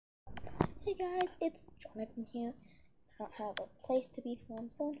Hey guys, it's Jonathan here. I don't have a place to be found,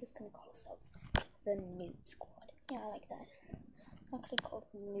 so I'm just gonna call ourselves the Noob Squad. Yeah, I like that. Actually called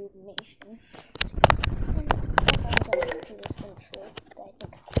Noob Nation. And I'm gonna do this intro that I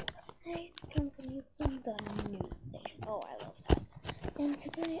think's cool. Hey, it's Jonathan from the Noob Nation. Oh, I love that. And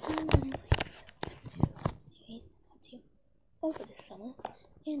today I'm gonna be a series over the summer,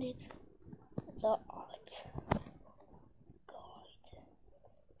 and it's the art guide.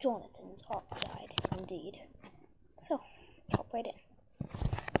 Jonathan's art guide, indeed. So, let's hop right in.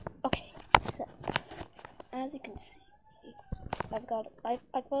 Okay, so as you can see, I've got quite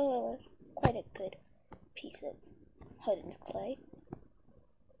a good piece of hidden clay.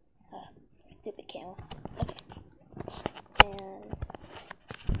 Stupid camera. Okay, and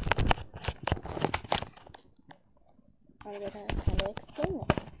I'm gonna kind of explain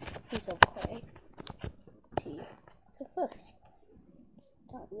this piece of clay to you. So first,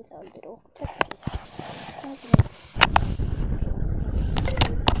 start with our little technique.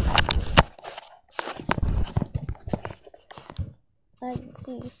 As you can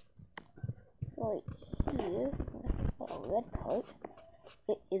see, right here, the red part,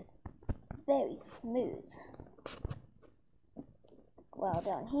 it is very smooth. While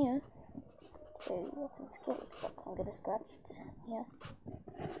down here, it's very rough and scary. Look, I'm gonna scratch this here.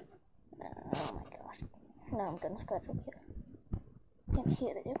 Oh my gosh. Now I'm gonna scratch up here. Can't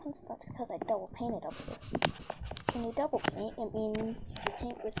hear the difference, that's because I double painted up here. When you double paint, it means you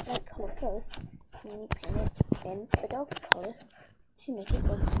paint with light color first, and then you paint it in the dark color to make it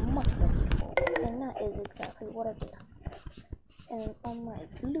look much more beautiful. And that is exactly what I did. And on my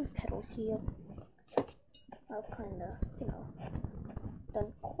blue petals here, I've kinda,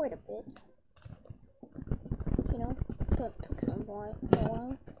 done quite a bit. That took some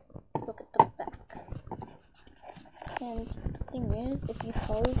while. Look at the back. And the thing is, if you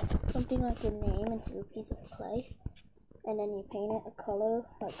carve something like your name into a piece of clay, and then you paint it a color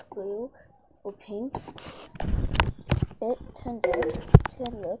like blue or pink, it turns out to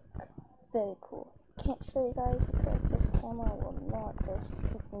look very cool. Can't show you guys because this camera will not just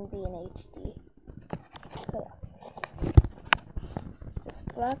freaking be in HD. But yeah. This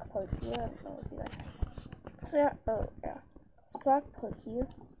black part here, I don't know if you guys can see. So yeah, this black part here,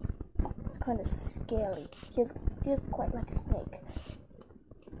 it's kind of scaly. Feels quite like a snake.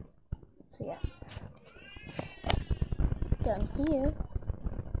 So yeah. Down here,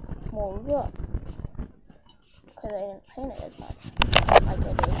 it's more rough because I didn't paint it as much like I did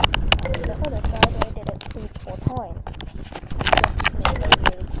on the other side. I did it 3-4 times just to make it a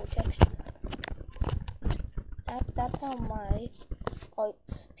really cool texture. That's how my art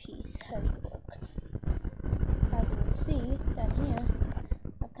piece has looked. As you can see down here,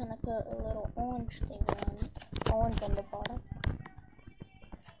 I kind of put a little orange thing on the bottom.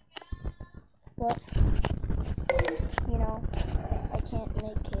 But I can't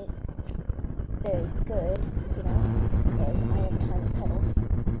make it very good, because I have tiny petals.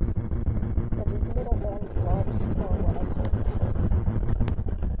 So these little orange blobs are what I call petals.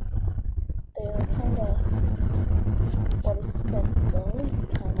 They're kind of what is spent the least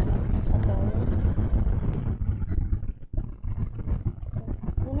time on always.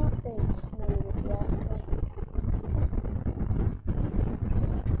 They're not very smooth if you ask me.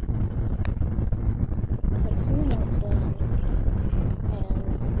 It's 3 minutes in, and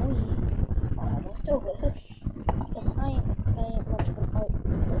we are almost over. Because I ain't much of an art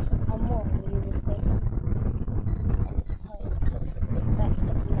person, I'm more of a music person, and a science person, but that's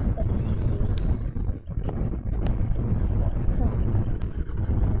gonna be my other 2 series.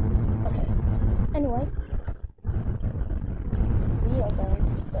 Okay, anyway, we are going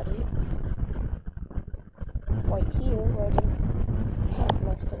to study right here where I didn't paint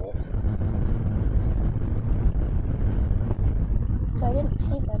most of it. So I didn't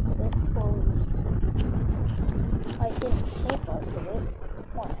paint most of it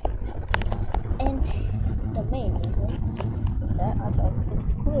Why? And the main reason is that I thought it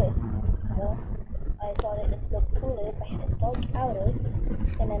looked cooler. Well, I thought it would look cooler if I had a dark outer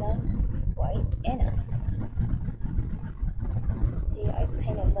and then a white inner. See, I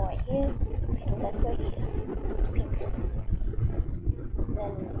painted more here, painted less right here. It's pink.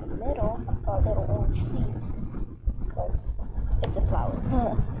 Then in the middle, I've got little orange seeds because it's a flower.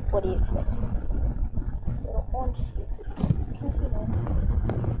 What do you expect? Little orange seeds. Can you see that?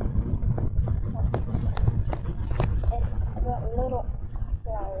 And I've got little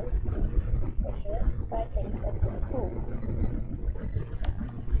flowers right here that I think are pretty cool.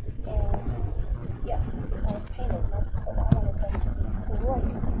 And yeah, I didn't paint as much because I wanted them to be right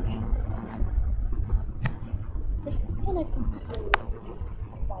orange. This is kind of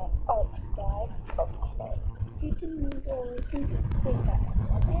my like, subscribe. Okay. If you didn't enjoy, please leave that thumbs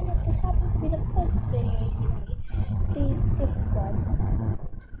up. And if this happens to be the first video you see from me, please just subscribe.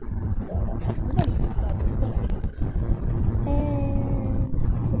 So I'm going to subscribe this week. And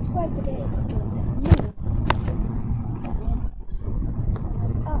subscribe today and join